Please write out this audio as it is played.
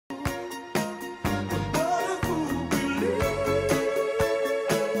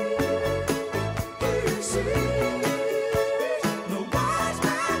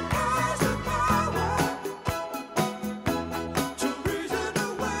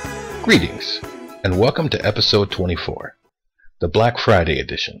Greetings, and welcome to episode 24, the Black Friday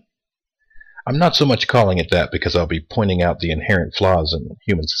edition. I'm not so much calling it that because I'll be pointing out the inherent flaws in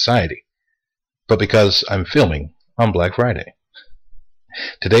human society, but because I'm filming on Black Friday.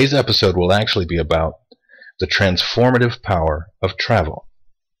 Today's episode will actually be about the transformative power of travel.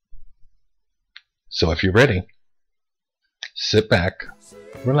 So if you're ready, sit back,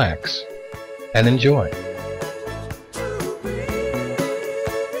 relax, and enjoy.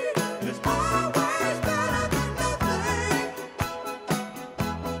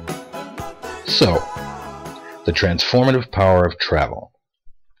 So, the transformative power of travel.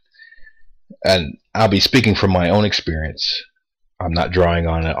 And I'll be speaking from my own experience. I'm not drawing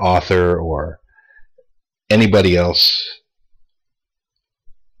on an author or anybody else.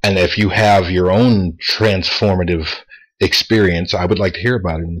 And if you have your own transformative experience, I would like to hear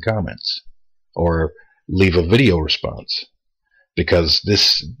about it in the comments or leave a video response, because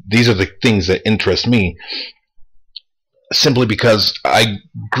these are the things that interest me, simply because I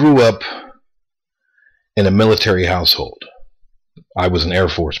grew up in a military household. I was an Air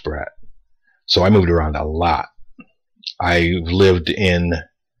Force brat, so I moved around a lot. I lived in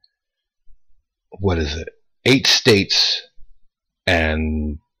 8 states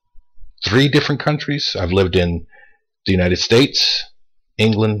and 3 different countries. I've lived in the United States,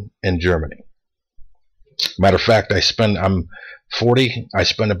 England, and Germany. Matter of fact, I'm 40. I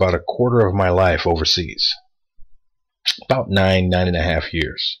spent about a quarter of my life overseas, about 9.5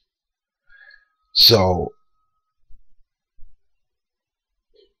 years. So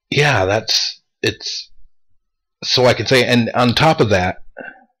yeah, so I can say. And on top of that,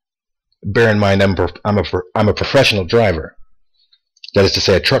 bear in mind, I'm a professional driver. That is to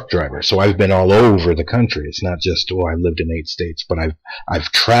say, a truck driver. So I've been all over the country. It's not just, I've lived in 8 states, but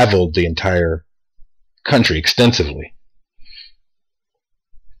I've traveled the entire country extensively.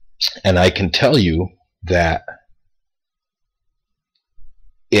 And I can tell you that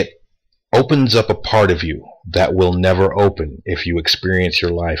it opens up a part of you that will never open if you experience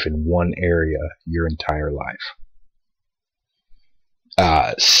your life in one area your entire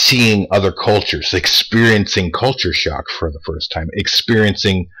life. Seeing other cultures, experiencing culture shock for the first time,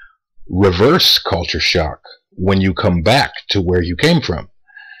 experiencing reverse culture shock when you come back to where you came from.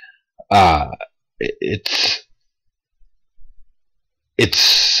 It's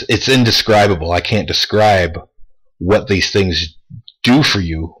indescribable. I can't describe what these things do for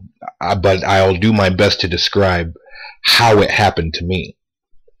you, but I'll do my best to describe how it happened to me.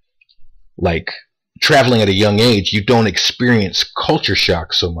 Like, traveling at a young age, you don't experience culture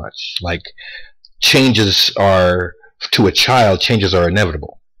shock so much. Like, changes are, to a child, changes are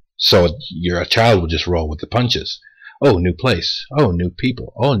inevitable. So a child will just roll with the punches. Oh, new place. Oh, new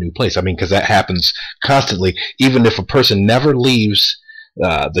people. Oh, new place. I mean, because that happens constantly. Even if a person never leaves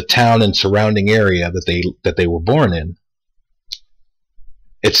the town and surrounding area that they were born in,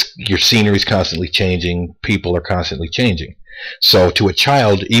 your scenery is constantly changing. People are constantly changing. So to a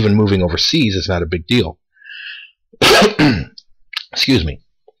child, even moving overseas is not a big deal. Excuse me.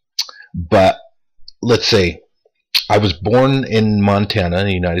 But let's say I was born in Montana in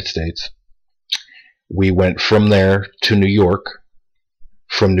the United States. We went from there to New York.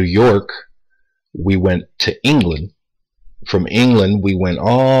 From New York, we went to England. From England, we went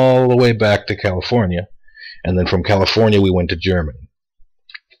all the way back to California. And then from California, we went to Germany.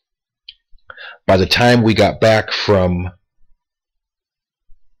 By the time we got back from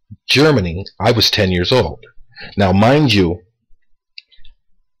Germany, I was 10 years old. Now, mind you,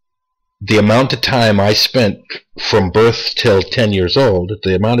 the amount of time I spent from birth till 10 years old,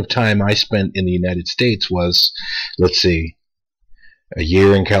 the amount of time I spent in the United States was, let's see, a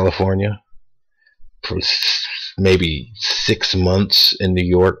year in California, maybe 6 months in New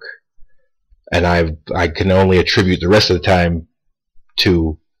York, and I can only attribute the rest of the time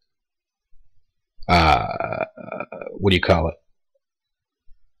to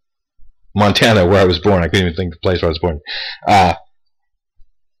Montana, where I was born. I couldn't even think of the place where I was born.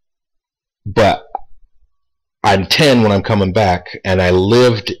 But I'm 10 when I'm coming back, and I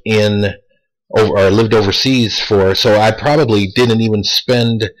lived overseas so I probably didn't even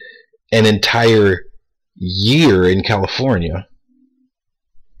spend an entire year in California,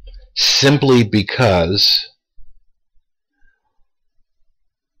 simply because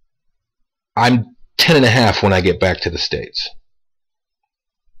I'm 10 and a half when I get back to the States.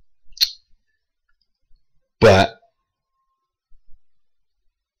 But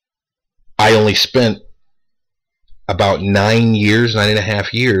I only spent about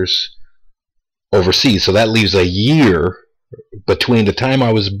 9.5 years overseas. So that leaves a year between the time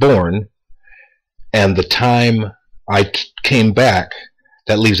I was born and the time I came back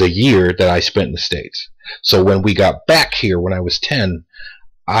That leaves a year that I spent in the States. So when we got back here when I was 10,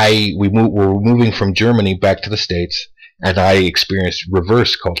 we were moving from Germany back to the States, and I experienced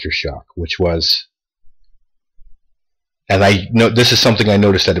reverse culture shock, which was, and I know this is something I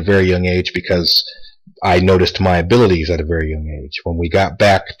noticed at a very young age because I noticed my abilities at a very young age. When we got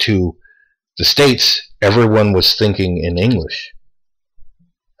back to the States, everyone was thinking in English,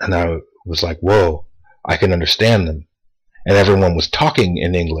 and I was like, whoa, I can understand them. And everyone was talking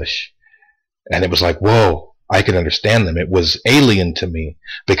in English, and it was like, whoa, I can understand them. It was alien to me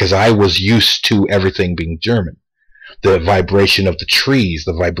because I was used to everything being German. The vibration of the trees,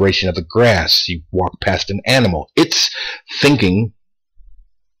 the vibration of the grass. You walk past an animal, it's thinking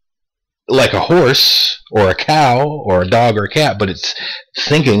like a horse or a cow or a dog or a cat, but it's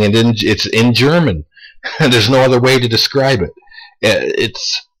thinking, and then it's in German. There's no other way to describe it.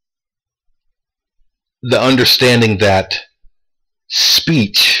 It's the understanding that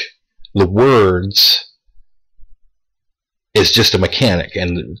speech, the words, is just a mechanic,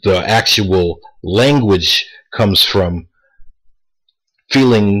 and the actual language comes from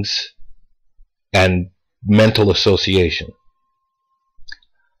feelings and mental association.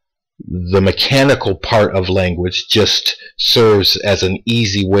 The mechanical part of language just serves as an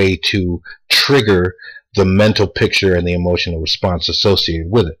easy way to trigger the mental picture and the emotional response associated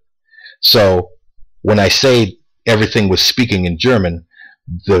with it. So when I say everything was speaking in German,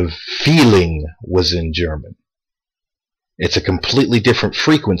 the feeling was in German. It's a completely different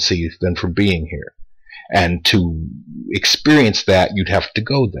frequency than from being here. And to experience that, you'd have to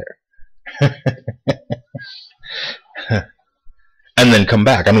go there. And then come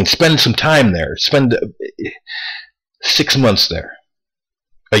back. I mean, spend some time there. Spend 6 months there,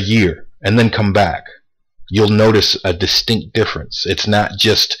 a year, and then come back. You'll notice a distinct difference. It's not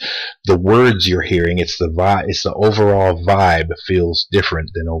just the words you're hearing, it's the vibe, it's the overall vibe feels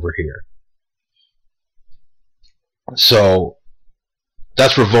different than over here. So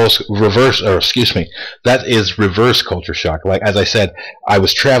that's that is reverse culture shock. Like, as I said, I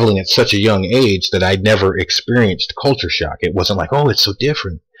was traveling at such a young age that I'd never experienced culture shock. It wasn't like, oh, it's so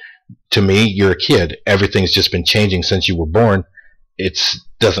different. To me, you're a kid. Everything's just been changing since you were born. It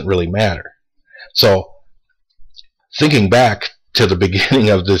doesn't really matter. So thinking back to the beginning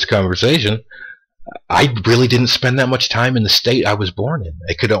of this conversation, I really didn't spend that much time in the state I was born in.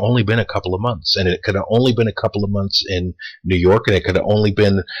 It could have only been a couple of months, and it could have only been a couple of months in New York, and it could have only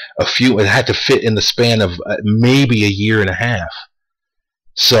been a few. It had to fit in the span of maybe a year and a half.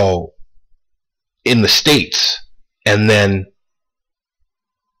 So in the States, and then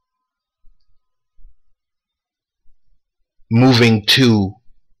moving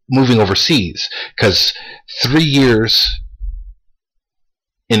overseas, because 3 years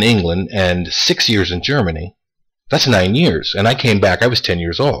in England and 6 years in Germany, that's 9 years. And I came back, I was 10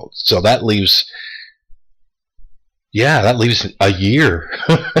 years old. So that leaves, yeah, that leaves a year.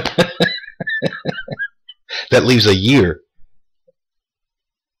 That leaves a year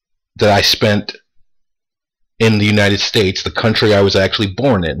that I spent in the United States, the country I was actually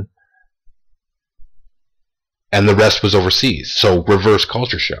born in, and the rest was overseas. So reverse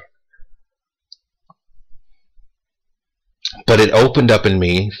culture shock. But it opened up in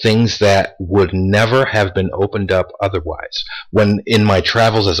me things that would never have been opened up otherwise. When in my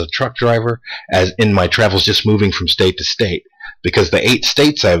travels as a truck driver, as in my travels just moving from state to state, because the 8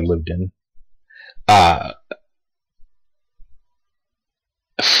 states I've lived in, 5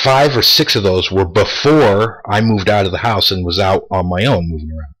 or 6 of those were before I moved out of the house and was out on my own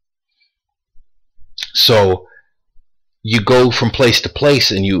moving around. So you go from place to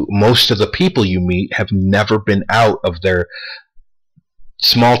place, and most of the people you meet have never been out of their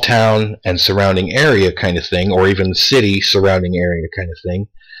small town and surrounding area kind of thing, or even the city surrounding area kind of thing,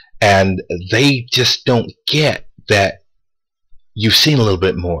 and they just don't get that you've seen a little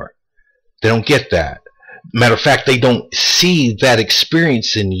bit more. They don't get that. Matter of fact, they don't see that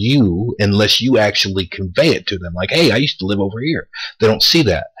experience in you unless you actually convey it to them. Like, hey, I used to live over here. They don't see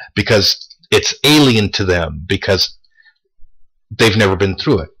that because it's alien to them, because they've never been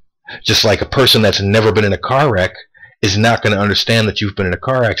through it. Just like a person that's never been in a car wreck is not going to understand that you've been in a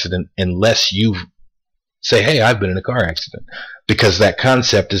car accident unless you say, hey, I've been in a car accident, because that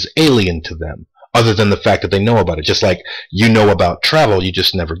concept is alien to them, other than the fact that they know about it. Just like you know about travel, you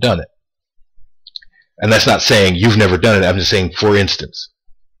just never done it. And that's not saying you've never done it. I'm just saying, for instance.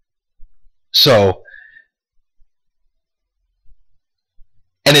 So,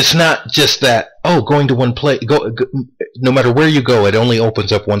 and it's not just that, oh, going to one place, go, no matter where you go, it only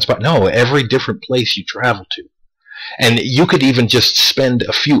opens up one spot. No, every different place you travel to. And you could even just spend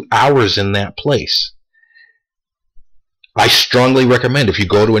a few hours in that place. I strongly recommend, if you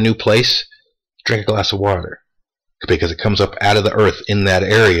go to a new place, drink a glass of water, because it comes up out of the earth in that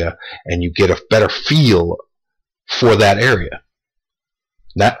area, and you get a better feel for that area.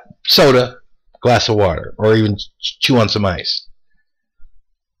 Not soda, glass of water, or even chew on some ice.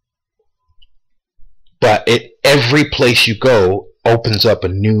 But every place you go opens up a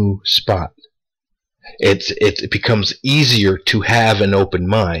new spot. It becomes easier to have an open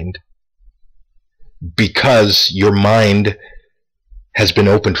mind because your mind has been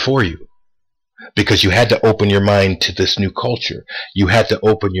opened for you. Because you had to open your mind to this new culture. You had to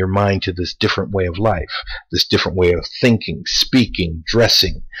open your mind to this different way of life, this different way of thinking, speaking,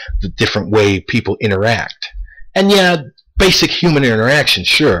 dressing, the different way people interact. And yeah, basic human interaction,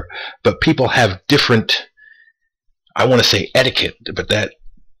 sure, but people have different, I want to say etiquette, but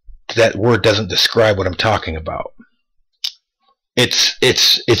that word doesn't describe what I'm talking about. It's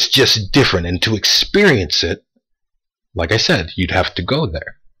just different, and to experience it, like I said, you'd have to go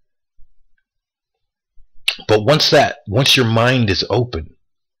there. But once your mind is open,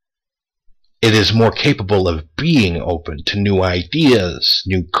 it is more capable of being open to new ideas,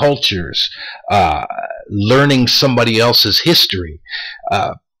 new cultures, learning somebody else's history.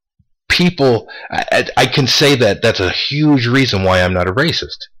 People, I can say that that's a huge reason why I'm not a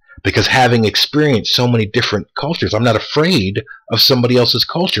racist. Because having experienced so many different cultures, I'm not afraid of somebody else's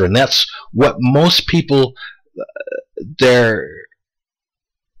culture. And that's what most people, their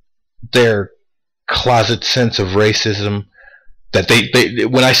closet sense of racism, that they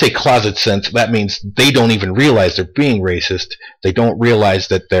when I say closet sense, that means they don't even realize they're being racist. They don't realize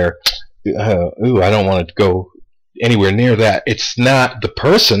that they're, ooh, I don't want to go anywhere near that. It's not the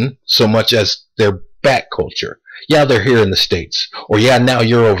person so much as their back culture. Yeah, they're here in the States, or yeah, now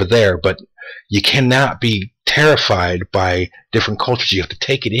you're over there, but you cannot be terrified by different cultures. You have to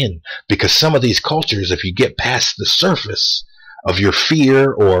take it in, because some of these cultures, if you get past the surface of your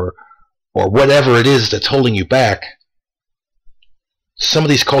fear or whatever it is that's holding you back, some of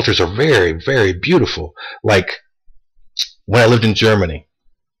these cultures are very, very beautiful. Like when I lived in Germany,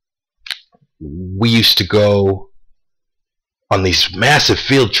 we used to go on these massive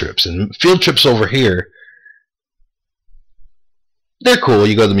field trips. And field trips over here, they're cool.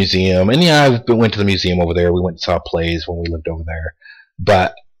 You go to the museum. And yeah, I went to the museum over there. We went and saw plays when we lived over there.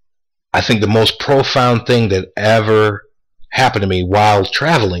 But I think the most profound thing that ever happened to me while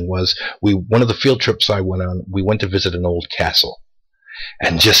traveling was one of the field trips I went on, we went to visit an old castle.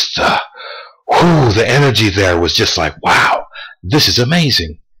 And just the energy there was just like, wow, this is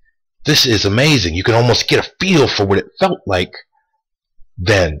amazing. This is amazing. You can almost get a feel for what it felt like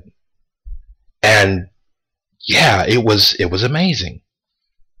then. And yeah, it was amazing.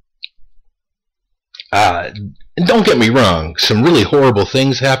 And don't get me wrong, some really horrible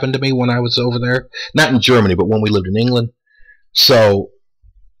things happened to me when I was over there. Not in Germany, but when we lived in England. So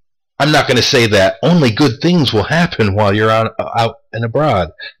I'm not going to say that only good things will happen while you're out and abroad.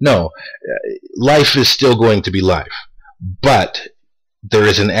 No, life is still going to be life. But there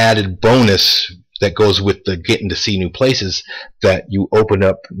is an added bonus that goes with the getting to see new places, that you open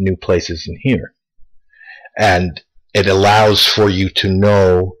up new places in here. And it allows for you to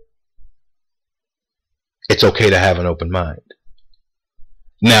know it's okay to have an open mind.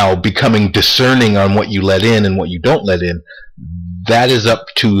 Now, becoming discerning on what you let in and what you don't let in, that is up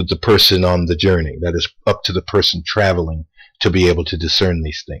to the person on the journey. That is up to the person traveling to be able to discern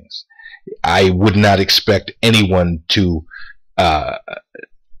these things. I would not expect anyone to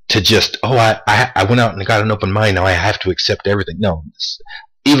just, I went out and got an open mind, now I have to accept everything. No,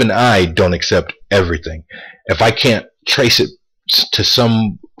 even I don't accept everything. If I can't trace it to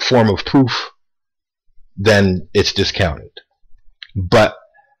some form of proof, then it's discounted. But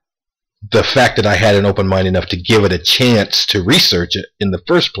the fact that I had an open mind enough to give it a chance to research it in the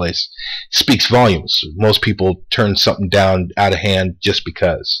first place speaks volumes. Most people turn something down out of hand just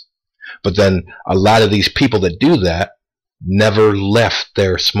because. But then a lot of these people that do that never left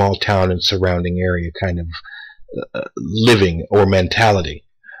their small town and surrounding area kind of living or mentality.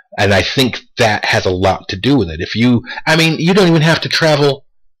 And I think that has a lot to do with it. You don't even have to travel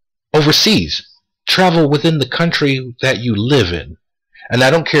overseas. Travel within the country that you live in. And I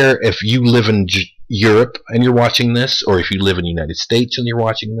don't care if you live in Europe and you're watching this, or if you live in the United States and you're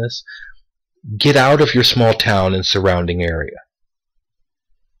watching this. Get out of your small town and surrounding area.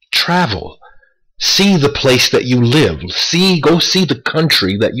 Travel. See the place that you live. Go see the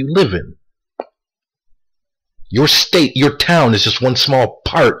country that you live in. Your state, your town is just one small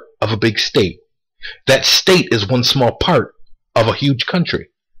part of a big state. That state is one small part of a huge country.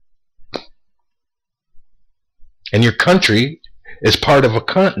 And your country is part of a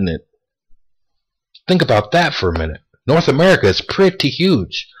continent. Think about that for a minute. North America is pretty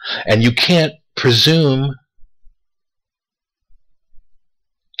huge, and you can't presume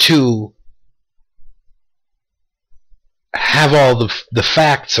to have all the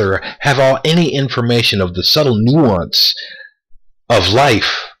facts or have any information of the subtle nuance of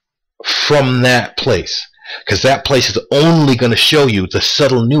life from that place, because that place is only going to show you the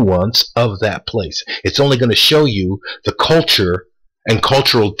subtle nuance of that place. It's only going to show you the culture and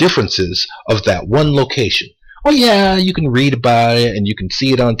cultural differences of that one location. Oh yeah, you can read about it and you can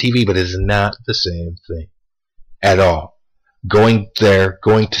see it on TV, but it's not the same thing at all. Going there,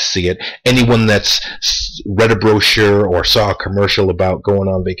 going to see it, anyone that's read a brochure or saw a commercial about going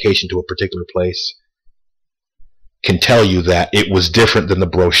on vacation to a particular place can tell you that it was different than the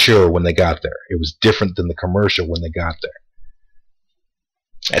brochure when they got there. It was different than the commercial when they got there.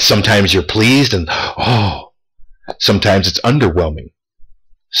 And sometimes you're pleased and, oh, sometimes it's underwhelming.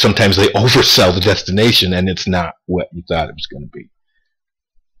 Sometimes they oversell the destination and it's not what you thought it was going to be.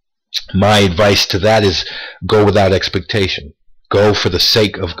 My advice to that is go without expectation. Go for the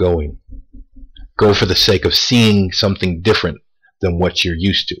sake of going. Go for the sake of seeing something different than what you're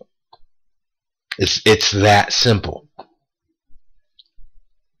used to. It's that simple.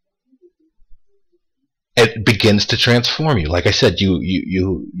 It begins to transform you. Like I said,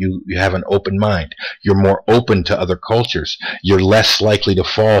 you have an open mind. You're more open to other cultures. You're less likely to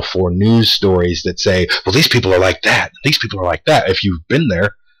fall for news stories that say, well, these people are like that. These people are like that. If you've been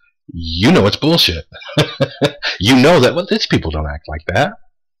there, you know it's bullshit. You know that, well, these people don't act like that.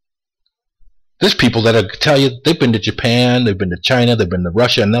 There's people that'll tell you they've been to Japan, they've been to China, they've been to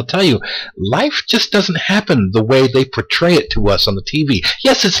Russia, and they'll tell you life just doesn't happen the way they portray it to us on the TV.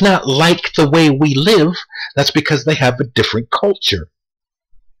 Yes, it's not like the way we live. That's because they have a different culture.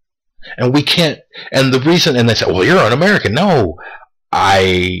 And we can't, and the reason, and they say, well, you're un-American. No,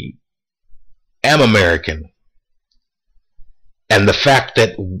 I am American. And the fact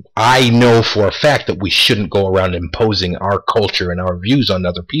that I know for a fact that we shouldn't go around imposing our culture and our views on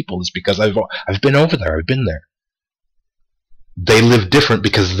other people is because I've been over there. I've been there. They live different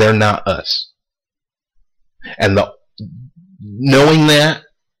because they're not us. And knowing that,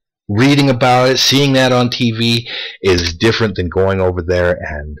 reading about it, seeing that on TV is different than going over there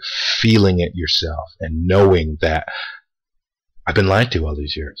and feeling it yourself and knowing that I've been lied to all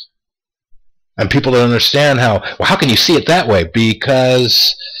these years. And people don't understand how can you see it that way?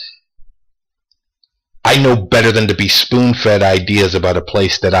 Because I know better than to be spoon-fed ideas about a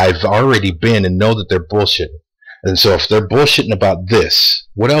place that I've already been and know that they're bullshitting. And so if they're bullshitting about this,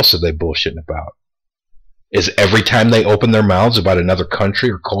 what else are they bullshitting about? Is every time they open their mouths about another country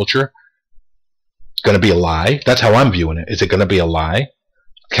or culture going to be a lie? That's how I'm viewing it. Is it going to be a lie?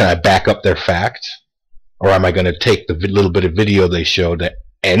 Can I back up their facts? Or am I going to take the little bit of video they showed that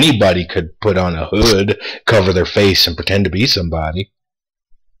anybody could put on a hood, cover their face, and pretend to be somebody?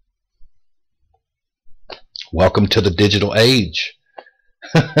 Welcome to the digital age.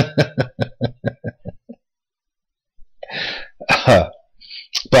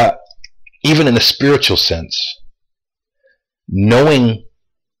 But even in a spiritual sense, knowing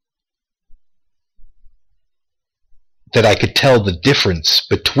that I could tell the difference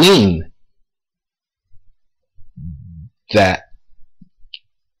between that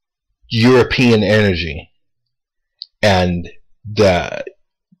European energy and the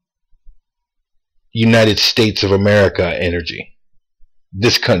United States of America energy,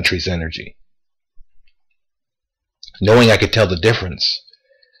 this country's energy, knowing I could tell the difference,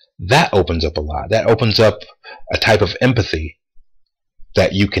 that opens up a lot. That opens up a type of empathy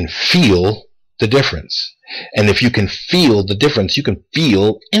that you can feel the difference. And if you can feel the difference, you can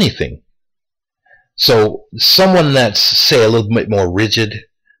feel anything. So someone that's, say, a little bit more rigid,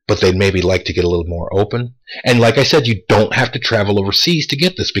 but they'd maybe like to get a little more open. And like I said, you don't have to travel overseas to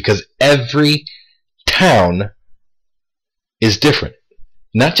get this, because every town is different.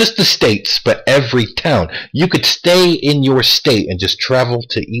 Not just the states, but every town. You could stay in your state and just travel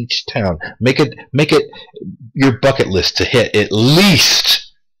to each town. Make it your bucket list to hit at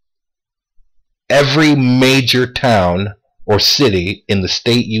least every major town or city in the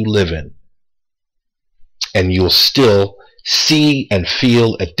state you live in. And you'll still see and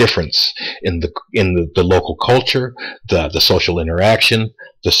feel a difference in the local culture, the social interaction,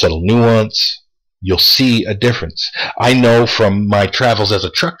 the subtle nuance. You'll see a difference. I know from my travels as a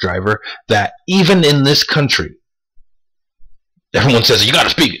truck driver that even in this country, everyone says, you got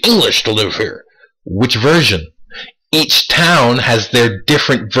to speak English to live here. Which version? Each town has their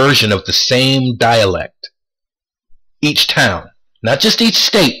different version of the same dialect. Each town. Not just each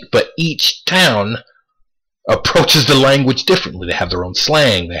state, but each town approaches the language differently. They have their own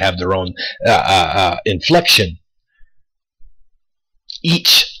slang. They have their own inflection.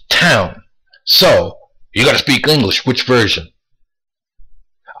 each town. So you got to speak English. Which version?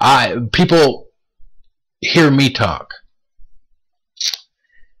 People hear me talk,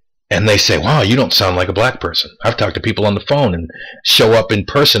 and they say, wow, you don't sound like a black person. I've talked to people on the phone and show up in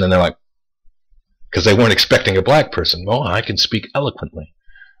person, and they're like, because they weren't expecting a black person. Well, I can speak eloquently.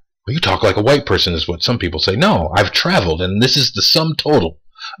 Well, you talk like a white person is what some people say. No, I've traveled, and this is the sum total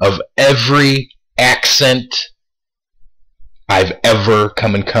of every accent I've ever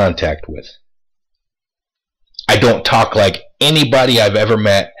come in contact with. I don't talk like anybody I've ever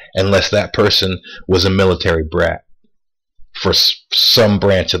met unless that person was a military brat for some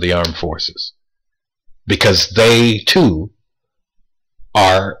branch of the armed forces. Because they, too,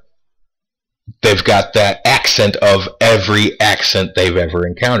 they've got that accent of every accent they've ever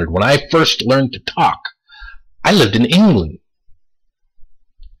encountered. When I first learned to talk, I lived in England.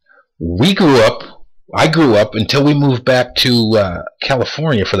 I grew up until we moved back to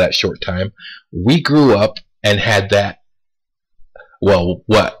California for that short time. We grew up and had that, well,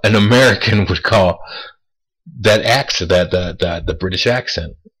 what an American would call that accent, the British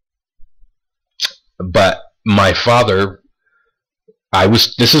accent. But my father,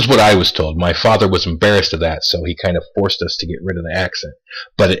 this is what I was told. My father was embarrassed of that, so he kind of forced us to get rid of the accent.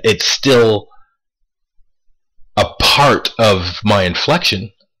 But it's still a part of my inflection.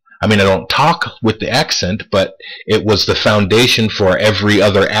 I mean, I don't talk with the accent, but it was the foundation for every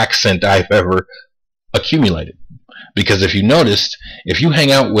other accent I've ever accumulated. Because if you noticed, if you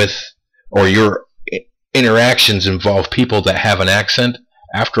hang out with, or your interactions involve people that have an accent,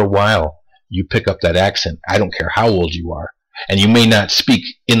 after a while, you pick up that accent. I don't care how old you are. And you may not speak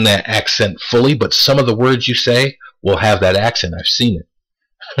in that accent fully, but some of the words you say will have that accent. I've seen it.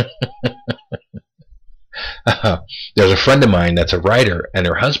 There's a friend of mine that's a writer, and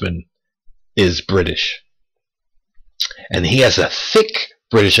her husband is British. And he has a thick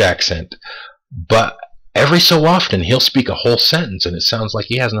British accent, but every so often he'll speak a whole sentence and it sounds like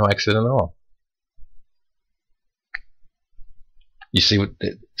he has no accent at all. You see what?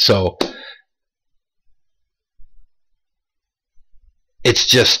 So it's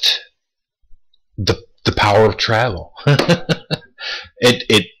just the power of travel.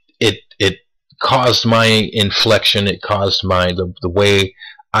 It caused my inflection. It caused the way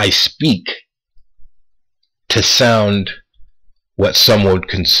I speak to sound what some would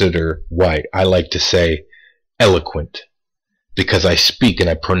consider white. I like to say eloquent, because I speak and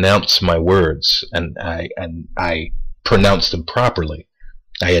I pronounce my words, and I pronounce them properly.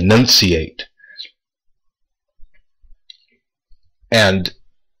 I enunciate. And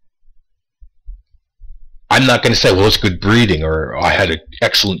I'm not going to say, well, it's good breeding, or I had an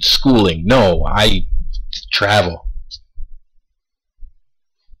excellent schooling. No, I travel.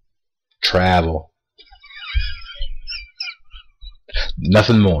 Travel.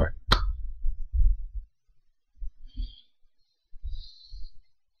 Nothing more.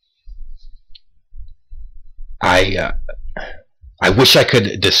 I wish I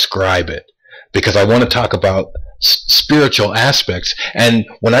could describe it, because I want to talk about spiritual aspects. And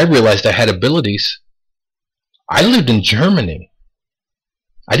when I realized I had abilities, I lived in Germany.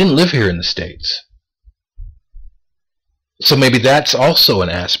 I didn't live here in the States. So maybe that's also an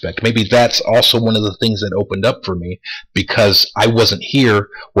aspect. Maybe that's also one of the things that opened up for me, because I wasn't here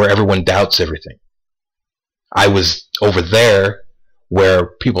where everyone doubts everything. I was over there where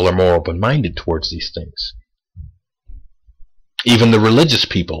people are more open-minded towards these things. Even the religious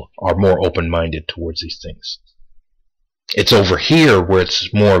people are more open-minded towards these things. It's over here where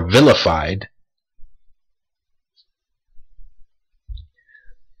it's more vilified.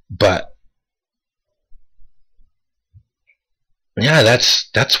 But yeah,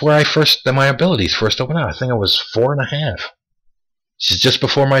 that's where my abilities first opened up. I think I was 4.5. This is just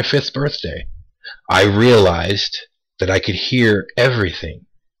before my 5th birthday. I realized that I could hear everything,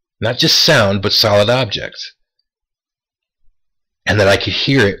 not just sound, but solid objects, and that I could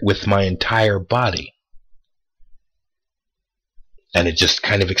hear it with my entire body. And it just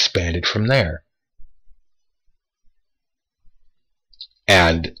kind of expanded from there.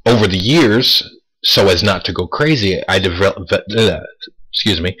 And over the years, so as not to go crazy, I developed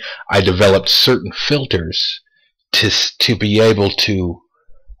certain filters to be able to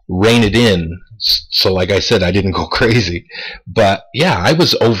rein it in. So like I said, I didn't go crazy. But yeah, I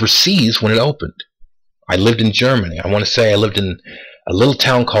was overseas when it opened. I lived in Germany. I want to say I lived in a little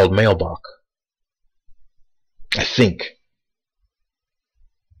town called Mailbach, I think.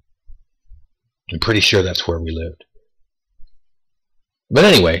 I'm pretty sure that's where we lived. But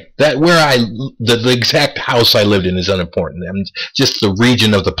anyway, the exact house I lived in is unimportant. I mean, just the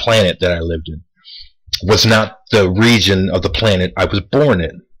region of the planet that I lived in. was not the region of the planet I was born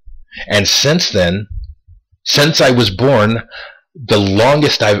in. And since then, since I was born, the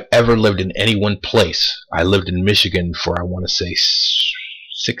longest I've ever lived in any one place, I lived in Michigan for, I want to say,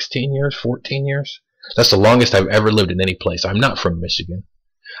 16 years, 14 years. That's the longest I've ever lived in any place. I'm not from Michigan.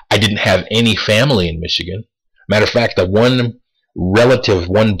 I didn't have any family in Michigan. Matter of fact, the one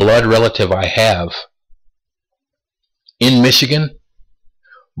blood relative I have in Michigan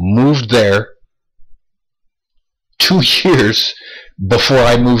moved there 2 years before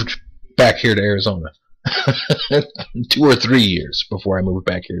I moved back here to Arizona. 2 or 3 years before I moved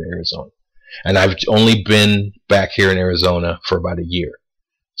back here to Arizona. And I've only been back here in Arizona for about a year.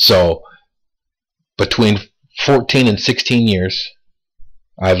 So between 14 and 16 years,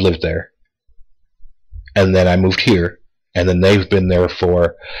 I've lived there. And then I moved here. And then they were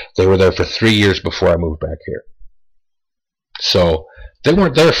there for 3 years before I moved back here. So they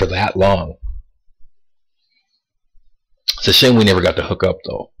weren't there for that long. It's a shame we never got to hook up,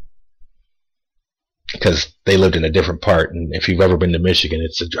 though, because they lived in a different part. And if you've ever been to Michigan,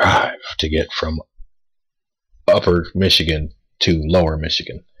 it's a drive to get from upper Michigan to lower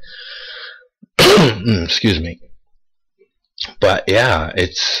Michigan. Excuse me. But yeah,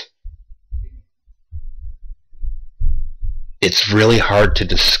 it's really hard to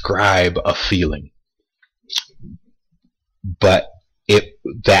describe a feeling. But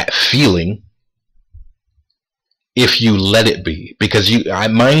that feeling, if you let it be, because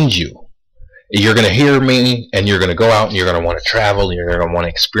mind you, you're going to hear me and you're going to go out and you're going to want to travel and you're going to want to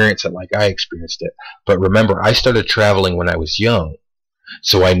experience it like I experienced it. But remember, I started traveling when I was young,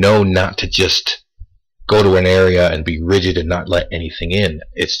 so I know not to just go to an area and be rigid and not let anything in.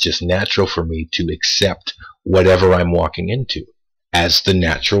 It's just natural for me to accept whatever I'm walking into as the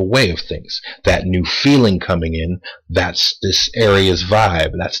natural way of things. That new feeling coming in, that's this area's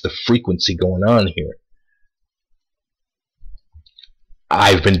vibe, that's the frequency going on here.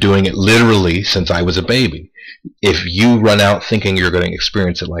 I've been doing it literally since I was a baby. If you run out thinking you're going to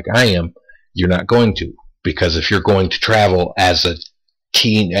experience it like I am, you're not going to. Because if you're going to travel as a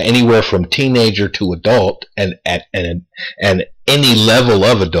teen, anywhere from teenager to adult, and any level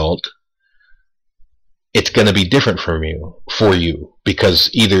of adult, it's going to be different for you, because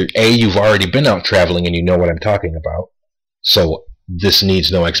either A, you've already been out traveling and you know what I'm talking about, so this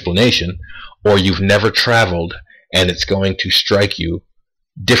needs no explanation, or you've never traveled and it's going to strike you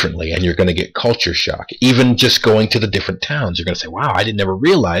differently and you're going to get culture shock. Even just going to the different towns, you're going to say, wow, I never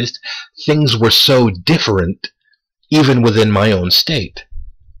realized things were so different even within my own state.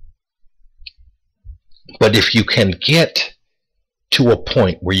 But if you can get to a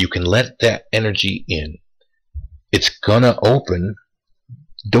point where you can let that energy in, it's gonna open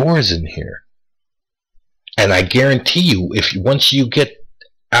doors in here. And I guarantee you, once you get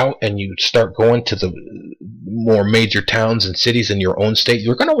out and you start going to the more major towns and cities in your own state,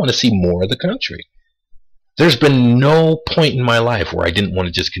 you're gonna want to see more of the country. There's been no point in my life where I didn't want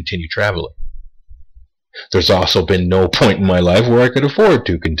to just continue traveling. There's also been no point in my life where I could afford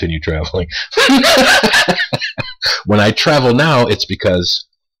to continue traveling. When I travel now, it's because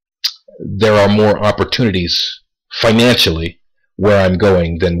there are more opportunities financially where I'm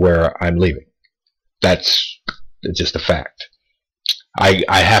going than where I'm leaving. That's just a fact. I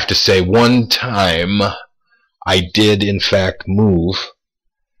have to say, one time I did in fact move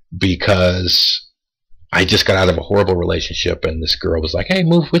because I just got out of a horrible relationship, and this girl was like, hey,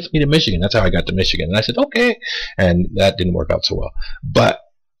 move with me to Michigan. That's how I got to Michigan. And I said, okay. And that didn't work out so well. But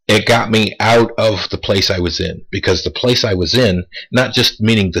it got me out of the place I was in, because the place I was in, not just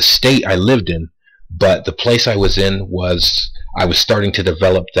meaning the state I lived in, but the place I was in was, I was starting to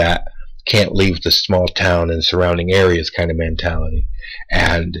develop that can't leave the small town and surrounding areas kind of mentality.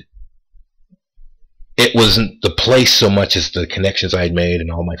 And it wasn't the place so much as the connections I had made and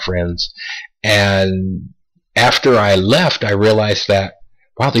all my friends. And after I left, I realized that,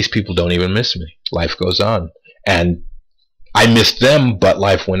 wow, these people don't even miss me. Life goes on. And I missed them, but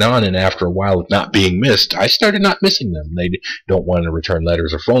life went on. And after a while of not being missed, I started not missing them. They don't want to return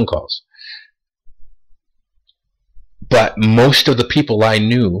letters or phone calls. But most of the people I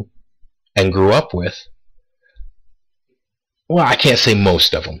knew and grew up with, well, I can't say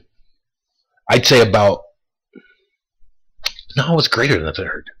most of them. I'd say about, no, it was greater than a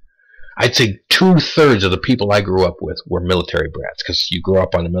third. I'd say 2/3 of the people I grew up with were military brats, because you grow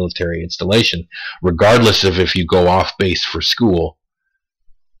up on a military installation, regardless of if you go off base for school,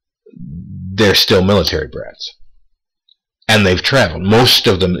 they're still military brats. And they've traveled. Most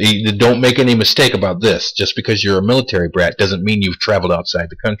of them, don't make any mistake about this, just because you're a military brat doesn't mean you've traveled outside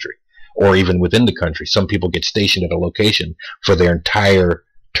the country, or even within the country. Some people get stationed at a location for their entire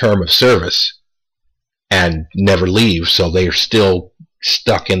term of service, and never leave, so they are still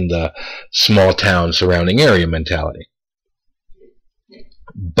stuck in the small town surrounding area mentality.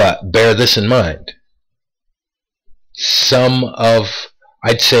 But bear this in mind.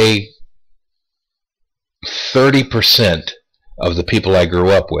 I'd say 30% of the people I grew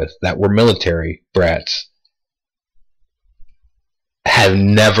up with that were military brats have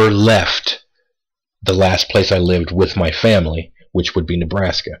never left the last place I lived with my family, which would be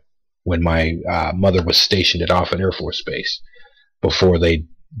Nebraska, when my mother was stationed at Offutt Air Force Base before they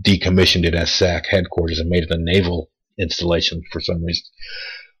decommissioned it as SAC headquarters and made it a naval installation for some reason.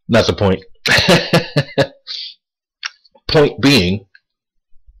 Not the point. Point being,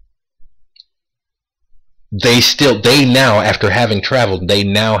 they now, after having traveled, they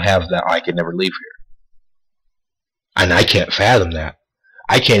now have that, I could never leave here. And I can't fathom that.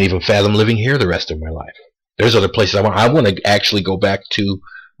 I can't even fathom living here the rest of my life. There's other places I want. I want to actually go back to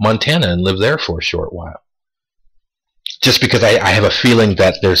Montana and live there for a short while. Just because I have a feeling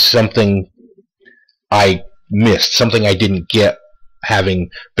that there's something I missed, something I didn't get having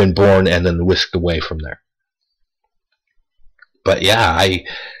been born and then whisked away from there. But yeah,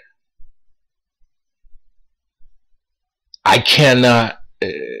 I cannot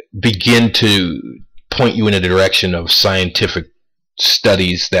begin to point you in a direction of scientific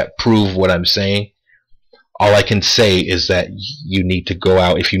studies that prove what I'm saying. All I can say is that you need to go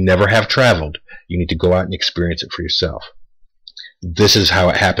out. If you never have traveled, you need to go out and experience it for yourself. This is how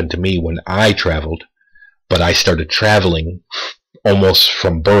it happened to me when I traveled, but I started traveling almost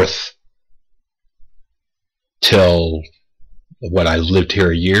from birth till what, I lived here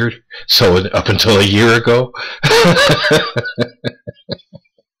a year, so up until a year ago.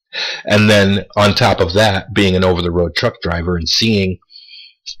 And then on top of that, being an over-the-road truck driver and seeing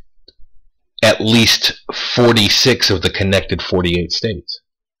at least 46 of the connected 48 states.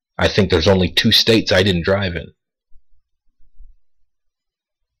 I think there's only 2 states I didn't drive in.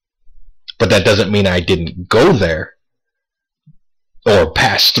 But that doesn't mean I didn't go there or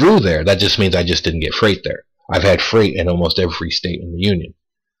pass through there. That just means I just didn't get freight there. I've had freight in almost every state in the Union.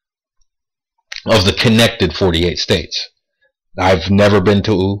 Of the connected 48 states. I've never been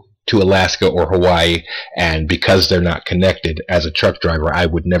to Alaska or Hawaii, and because they're not connected, as a truck driver, I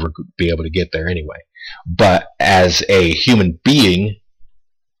would never be able to get there anyway. But as a human being,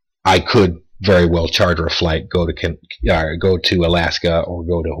 I could very well charter a flight, go to Alaska or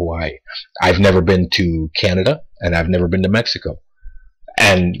go to Hawaii. I've never been to Canada, and I've never been to Mexico.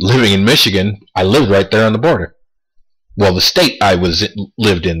 And living in Michigan, I lived right there on the border. Well, the state I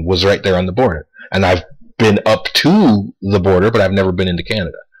lived in was right there on the border, and I've been up to the border, but I've never been into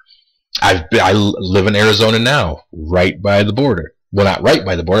Canada. I live in Arizona now, right by the border. Well, not right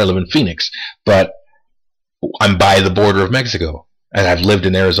by the border. I live in Phoenix, but I'm by the border of Mexico, and I've lived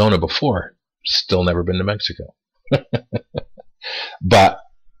in Arizona before. Still never been to Mexico. But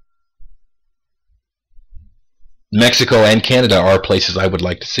Mexico and Canada are places I would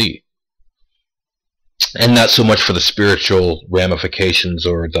like to see. And not so much for the spiritual ramifications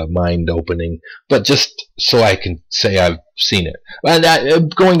or the mind opening, but just so I can say I've seen it.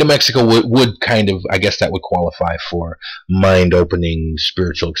 And going to Mexico would kind of, I guess that would qualify for mind opening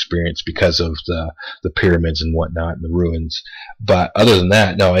spiritual experience because of the pyramids and whatnot and the ruins. But other than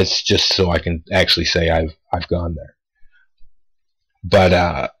that, no, it's just so I can actually say I've gone there. But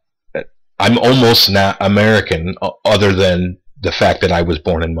I'm almost not American other than the fact that I was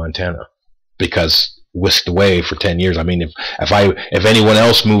born in Montana, because whisked away for 10 years. I mean, if anyone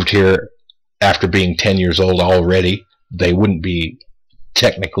else moved here after being 10 years old already, they wouldn't be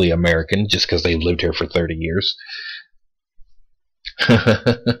technically American just because they lived here for 30 years.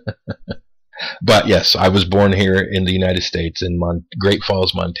 But yes, I was born here in the United States in Great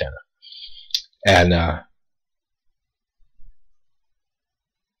Falls, Montana. And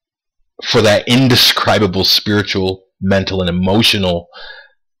for that indescribable spiritual, mental, and emotional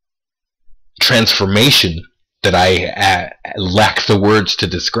transformation that I lack the words to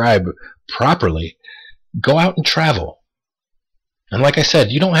describe properly, go out and travel. And like I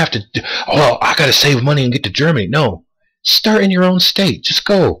said, you don't have to, oh, I got to save money and get to Germany. No, start in your own state. Just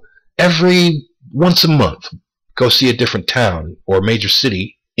go once a month. Go see a different town or major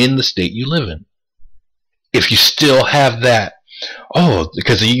city in the state you live in. If you still have that,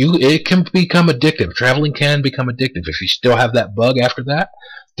 because it can become addictive. Traveling can become addictive. If you still have that bug after that,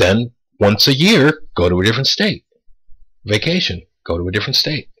 then once a year, go to a different state. Vacation, go to a different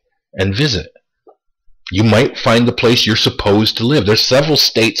state and visit. You might find the place you're supposed to live. There's several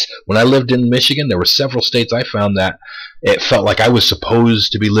states. When I lived in Michigan, there were several states I found that it felt like I was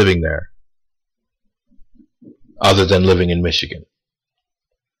supposed to be living there, other than living in Michigan.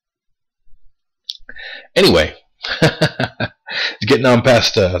 Anyway, it's getting on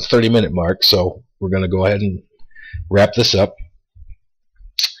past the 30-minute mark, so we're going to go ahead and wrap this up.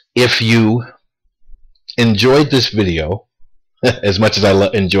 If you enjoyed this video, as much as I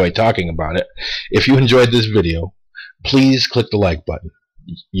enjoy talking about it, if you enjoyed this video, please click the like button.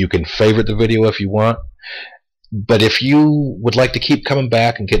 You can favorite the video if you want, but if you would like to keep coming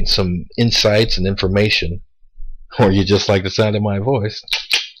back and getting some insights and information, or you just like the sound of my voice,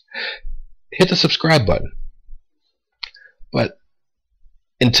 hit the subscribe button. But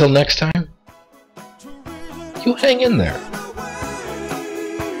until next time, you hang in there.